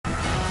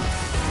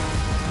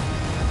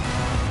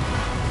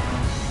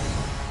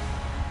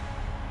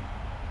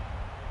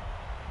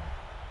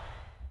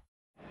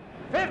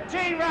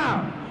15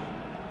 rounds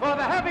for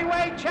the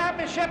heavyweight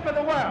championship of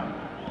the world.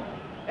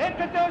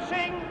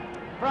 Introducing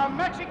from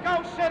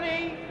Mexico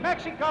City,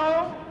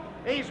 Mexico,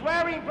 he's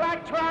wearing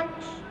black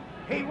trunks.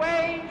 He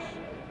weighs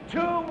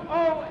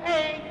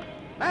 208,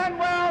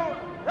 Manuel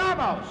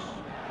Ramos.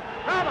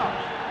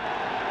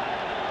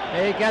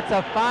 He gets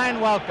a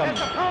fine welcome. His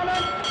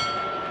opponent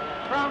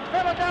from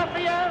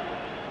Philadelphia,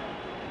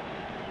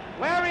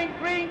 wearing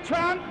green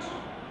trunks.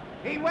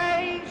 He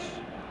weighs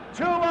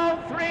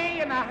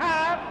 203 and a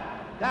half,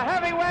 the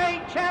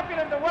heavyweight champion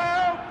of the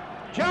world,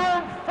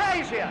 Joe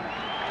Frazier.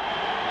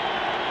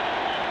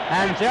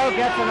 And Joe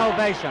gets an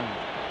ovation.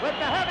 With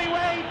the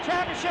heavyweight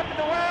championship of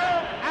the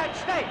world at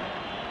stake.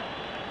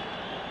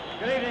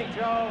 Good evening,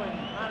 Joe and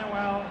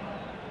Manuel.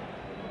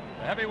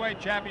 The heavyweight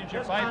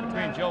championship fight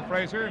between Joe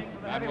Frazier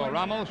and Manuel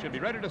Ramos should be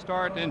ready to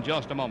start in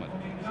just a moment.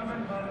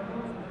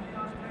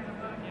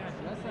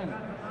 Listen,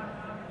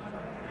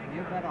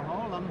 you better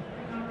hold him.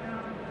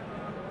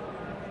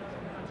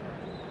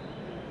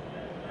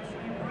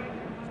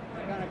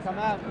 They're going to come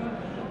out.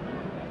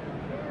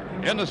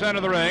 In the center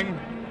of the ring,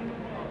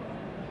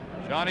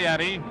 Johnny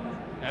Addy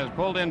has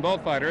pulled in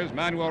both fighters.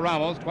 Manuel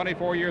Ramos,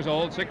 24 years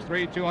old,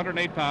 6'3",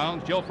 208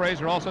 pounds. Joe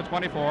Frazier, also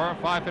 24,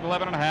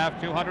 5'11" and a half,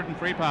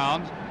 203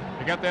 pounds.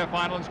 To get their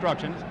final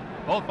instructions,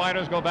 both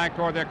fighters go back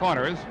toward their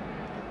corners.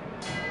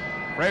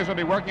 Frazier will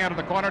be working out of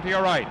the corner to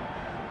your right.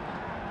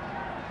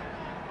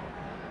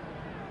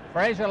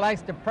 Frazier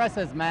likes to press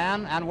his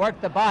man and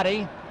work the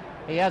body.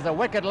 He has a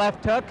wicked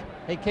left hook.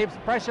 He keeps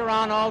pressure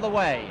on all the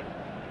way.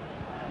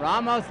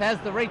 Ramos has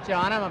the reach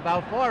on him,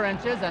 about 4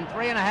 inches and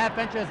 3.5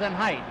 inches in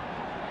height.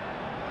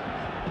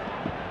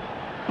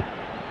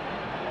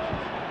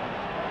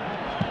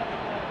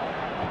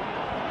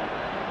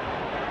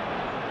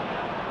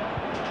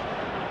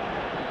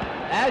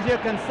 As you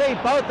can see,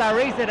 both are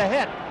easy to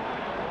hit.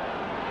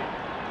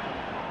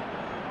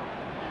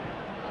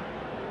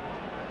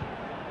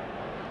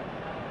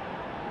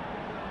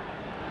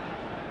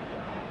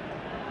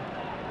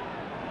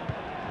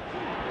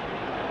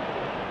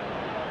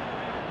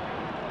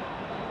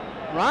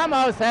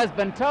 Ramos has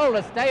been told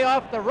to stay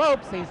off the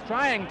ropes. He's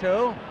trying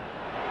to.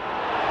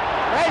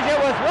 Frazier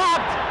was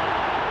rocked.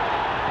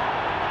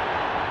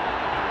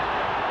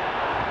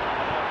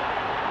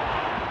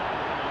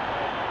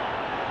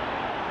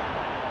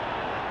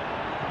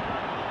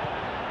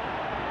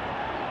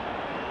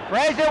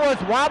 Frazier was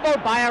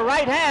wobbled by a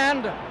right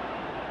hand.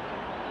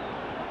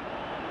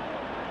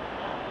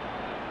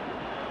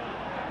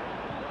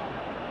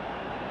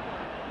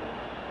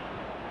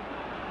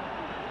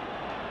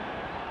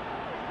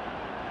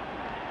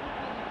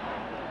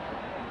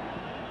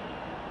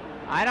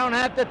 I don't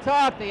have to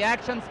talk. The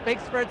action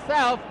speaks for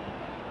itself.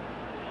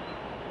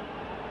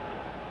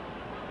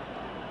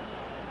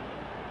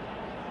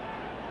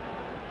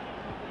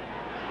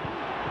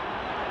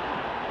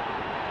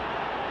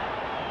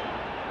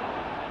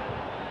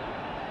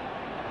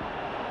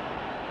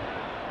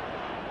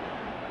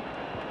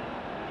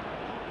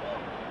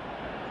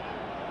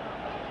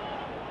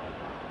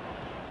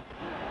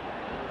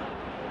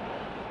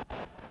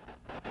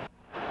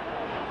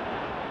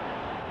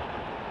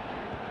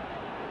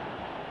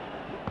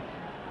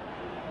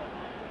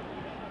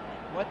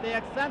 With the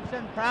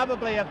exception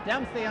probably of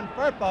Dempsey and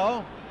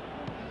Firpo,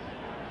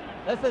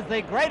 this is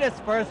the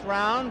greatest first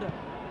round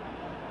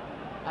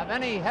of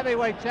any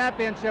heavyweight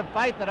championship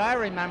fight that I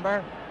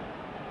remember.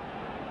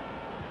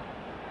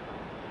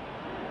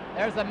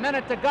 There's a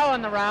minute to go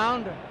in the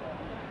round.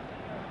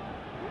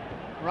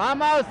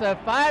 Ramos, a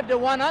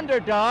 5-1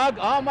 underdog,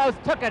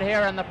 almost took it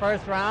here in the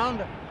first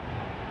round.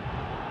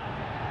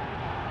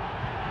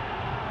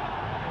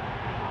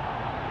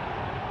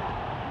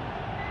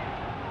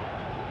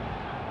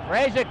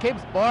 Frazier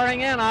keeps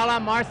boring in a la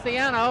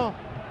Marciano.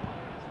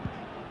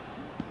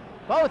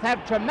 Both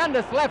have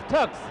tremendous left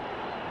hooks.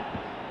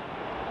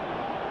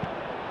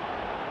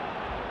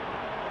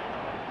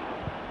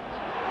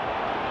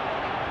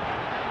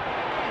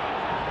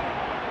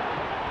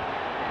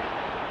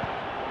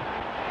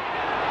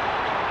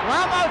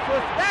 Ramos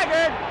was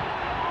staggered,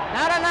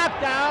 not a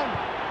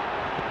knockdown.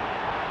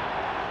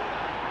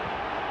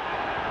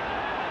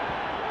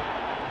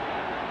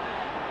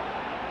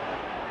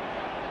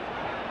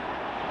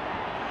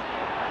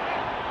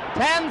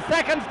 Ten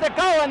seconds to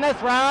go in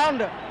this round.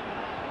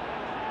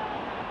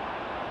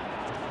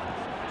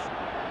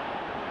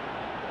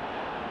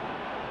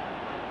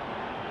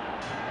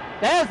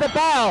 There's the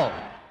bell.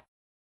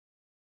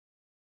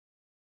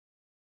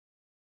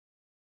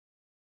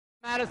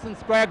 Madison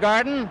Square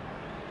Garden,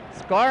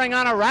 scoring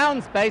on a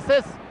rounds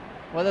basis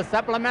with a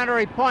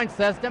supplementary point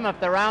system if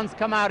the rounds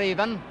come out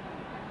even.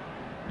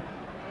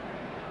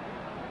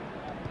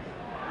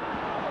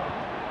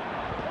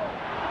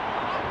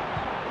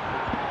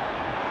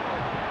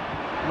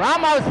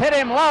 Ramos hit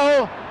him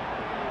low.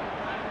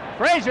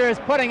 Frazier is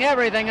putting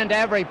everything into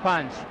every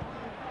punch.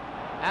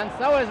 And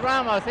so is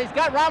Ramos. He's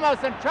got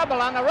Ramos in trouble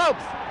on the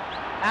ropes.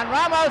 And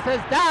Ramos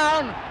is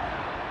down.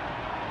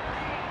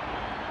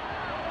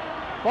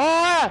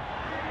 4,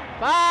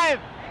 5,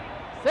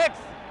 6,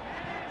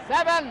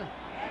 7,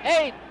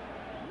 8,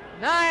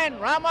 9.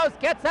 Ramos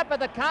gets up at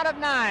the count of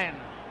 9.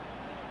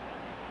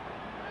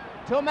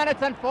 2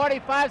 minutes and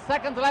 45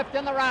 seconds left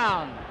in the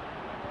round.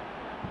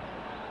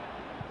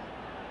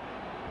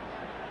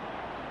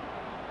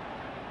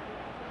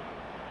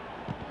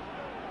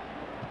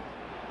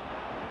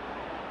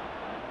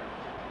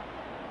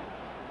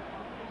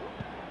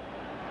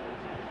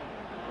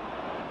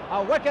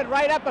 A wicked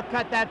right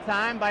uppercut that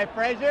time by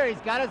Frazier. He's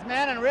got his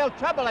man in real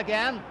trouble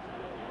again.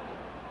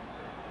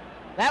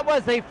 That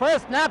was the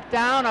first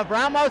knockdown of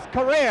Ramos'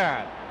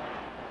 career.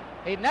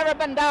 He'd never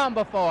been down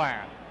before.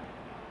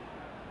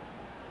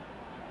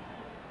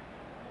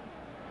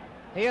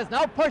 He is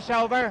no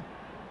pushover,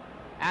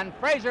 and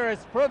Frazier is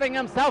proving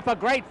himself a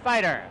great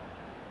fighter.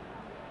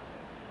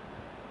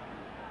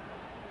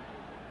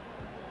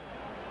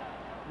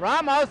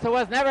 Ramos, who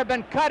has never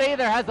been cut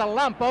either, has a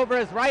lump over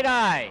his right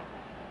eye.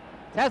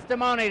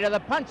 Testimony to the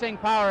punching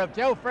power of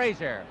Joe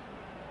Frazier.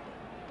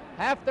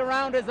 Half the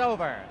round is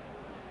over.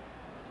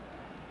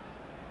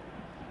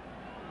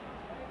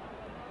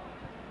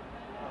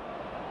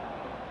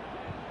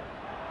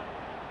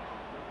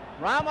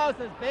 Ramos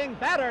is being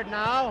battered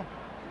now.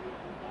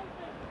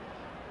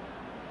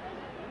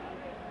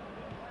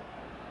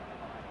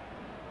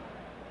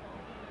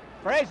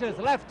 Frazier's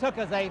left hook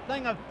is a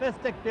thing of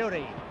fistic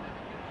beauty.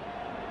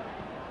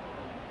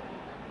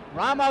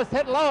 Ramos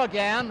hit low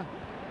again.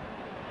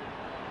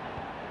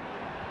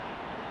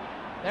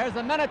 There's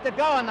a minute to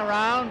go in the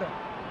round.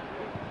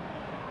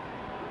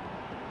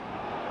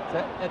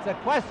 It's a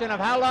question of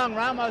how long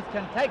Ramos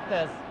can take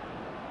this.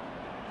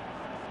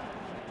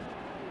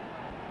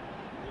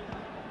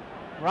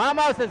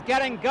 Ramos is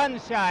getting gun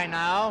shy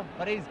now,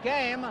 but he's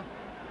game.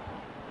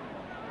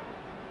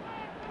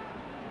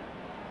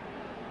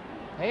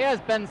 He has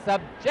been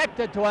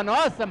subjected to an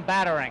awesome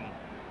battering.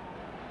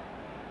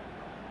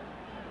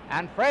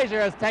 And Frazier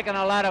has taken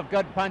a lot of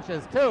good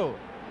punches too.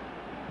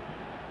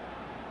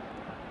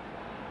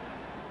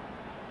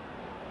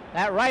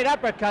 That right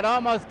uppercut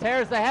almost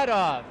tears the head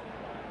off.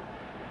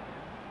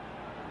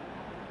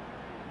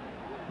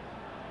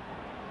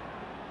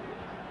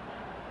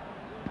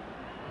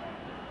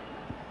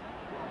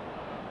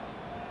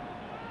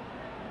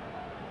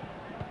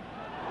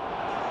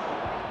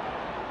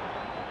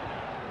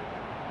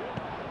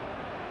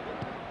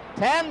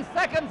 Ten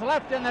seconds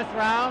left in this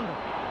round.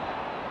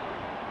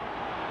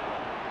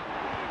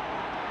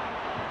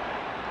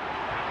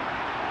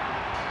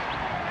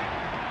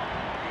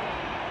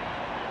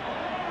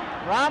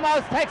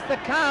 Ramos takes the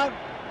count.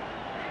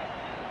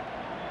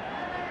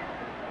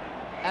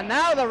 And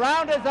now the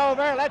round is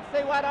over. Let's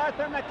see what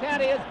Arthur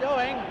McCanty is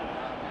doing.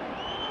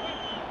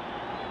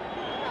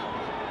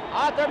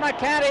 Arthur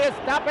McCanty is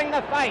stopping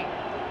the fight.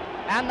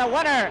 And the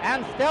winner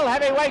and still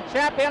heavyweight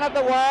champion of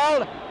the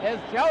world is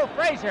Joe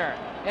Frazier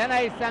in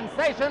a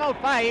sensational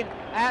fight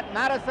at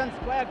Madison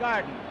Square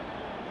Garden.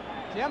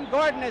 Jim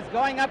Gordon is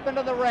going up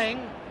into the ring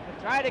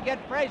to try to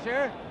get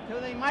Frazier to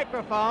the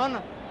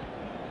microphone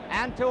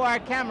and to our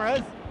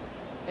cameras.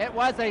 It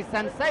was a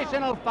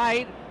sensational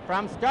fight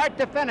from start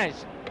to finish.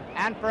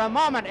 And for a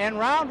moment in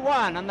round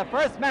one, in the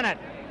first minute,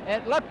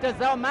 it looked as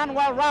though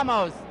Manuel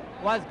Ramos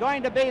was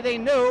going to be the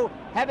new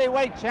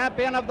heavyweight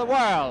champion of the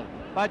world.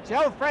 But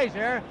Joe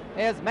Frazier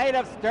is made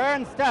of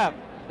stern stuff.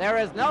 There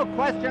is no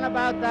question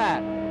about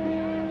that.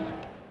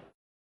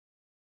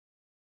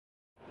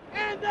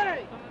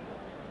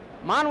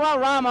 Manuel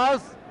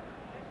Ramos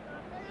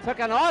took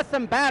an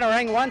awesome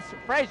battering once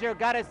Frazier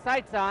got his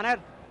sights on it.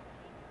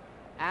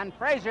 And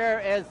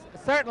Frazier is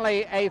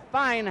certainly a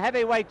fine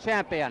heavyweight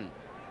champion.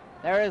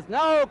 There is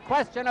no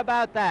question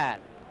about that.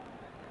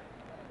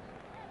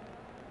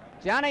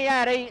 Johnny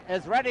Addy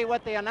is ready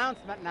with the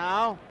announcement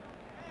now.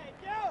 Hey,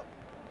 Joe.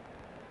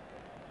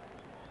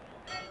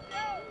 Hey,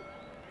 Joe.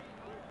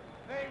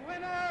 The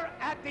winner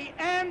at the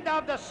end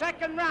of the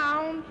second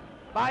round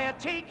by a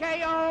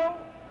TKO,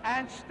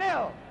 and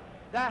still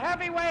the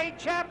heavyweight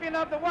champion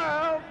of the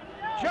world,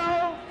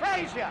 Joe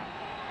Frazier.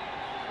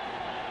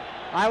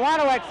 I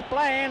want to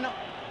explain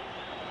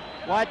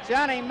what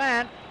Johnny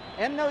meant.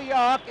 In New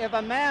York, if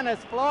a man is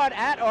floored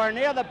at or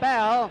near the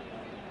bell,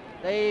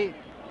 he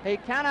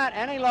cannot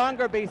any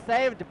longer be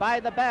saved by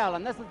the bell.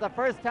 And this is the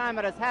first time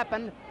it has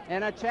happened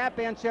in a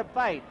championship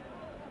fight.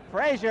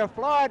 Frazier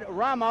floored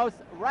Ramos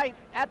right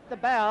at the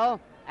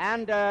bell,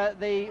 and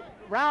the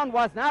round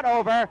was not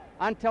over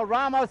until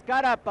Ramos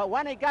got up. But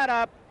when he got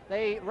up,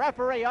 the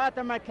referee,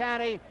 Arthur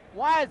McCanty,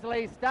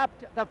 wisely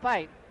stopped the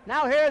fight.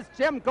 Now here's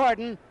Jim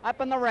Gordon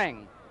up in the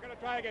ring. We're going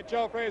to try to get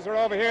Joe Frazier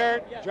over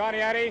here.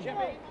 Johnny Addy.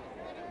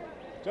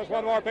 Just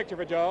one more picture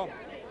for Joe.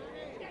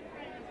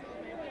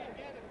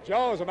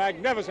 Joe, it was a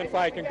magnificent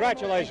fight.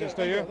 Congratulations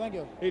to you. Thank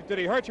you. Did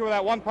he hurt you with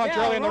that one punch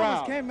early in the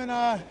round? Came in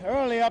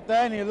early up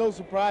there, and he a little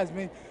surprised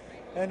me,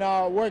 and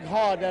worked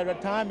hard at the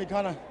time. He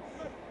kind of,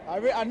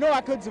 I know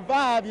I could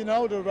survive, you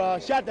know, the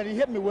shot that he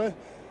hit me with,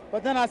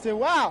 but then I said,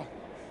 wow,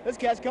 this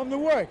cat's come to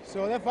work,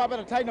 so therefore I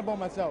better tighten up on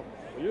myself.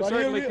 You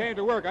certainly came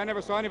to work. I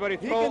never saw anybody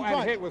throw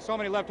and hit with so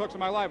many left hooks in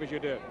my life as you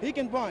did. He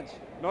can punch.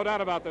 No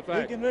doubt about that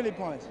fact. He can really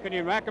punch. Can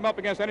you rack him up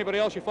against anybody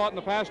else you fought in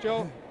the past,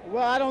 Joe?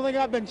 Well, I don't think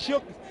I've been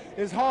shook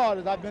as hard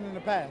as I've been in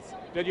the past.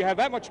 Did you have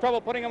that much trouble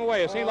putting him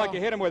away? It seemed like you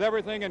hit him with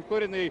everything,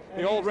 including the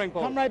old ring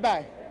post. Come right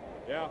back.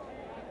 Yeah.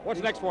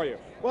 What's next for you?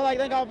 Well, I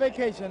think I'll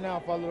vacation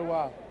now for a little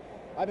while.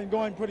 I've been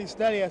going pretty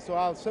steady, so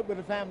I'll sit with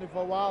the family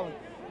for a while and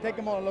take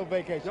them on a little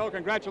vacation. Joe,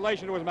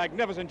 congratulations. It was a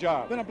magnificent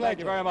job. Been a pleasure. Thank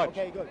you very much.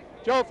 Okay, good.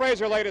 Joe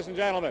Frazier, ladies and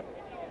gentlemen,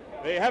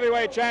 the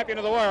heavyweight champion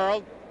of the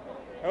world,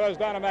 who has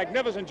done a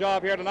magnificent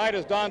job here tonight,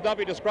 as Don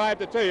Dumpy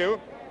described it to you,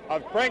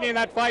 of bringing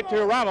that fight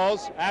to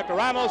Ramos after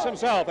Ramos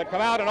himself had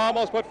come out and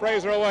almost put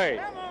Frazier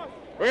away.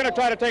 We're going to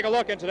try to take a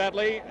look,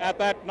 incidentally, at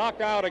that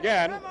knockout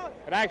again.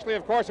 And actually,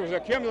 of course, it was a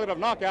cumulative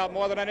knockout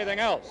more than anything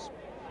else.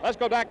 Let's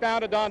go back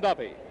down to Don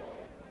Dumpy.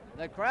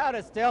 The crowd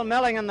is still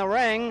milling in the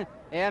ring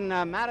in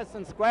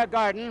Madison Square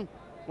Garden.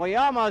 We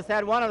almost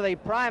had one of the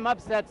prime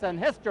upsets in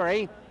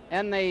history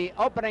in the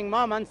opening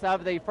moments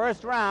of the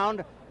first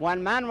round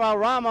when Manuel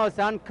Ramos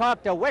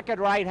uncocked a wicked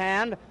right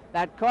hand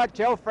that caught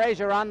Joe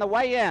Frazier on the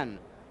way in.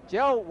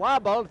 Joe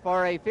wobbled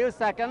for a few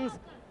seconds,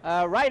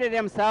 righted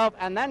himself,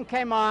 and then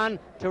came on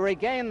to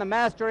regain the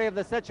mastery of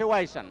the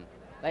situation.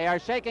 They are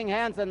shaking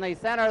hands in the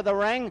center of the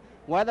ring.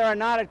 Whether or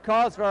not it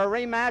calls for a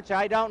rematch,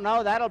 I don't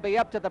know. That'll be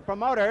up to the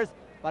promoters.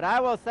 But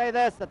I will say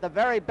this, that the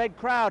very big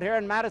crowd here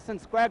in Madison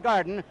Square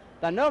Garden,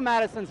 the new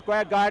Madison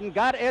Square Garden,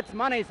 got its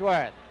money's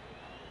worth.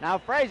 Now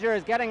Frazier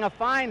is getting a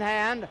fine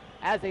hand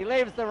as he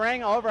leaves the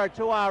ring over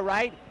to our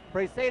right,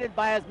 preceded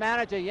by his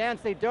manager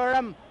Yancey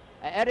Durham,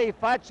 Eddie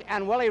Futch,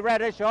 and Willie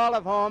Reddish, all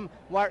of whom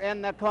were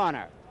in the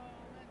corner.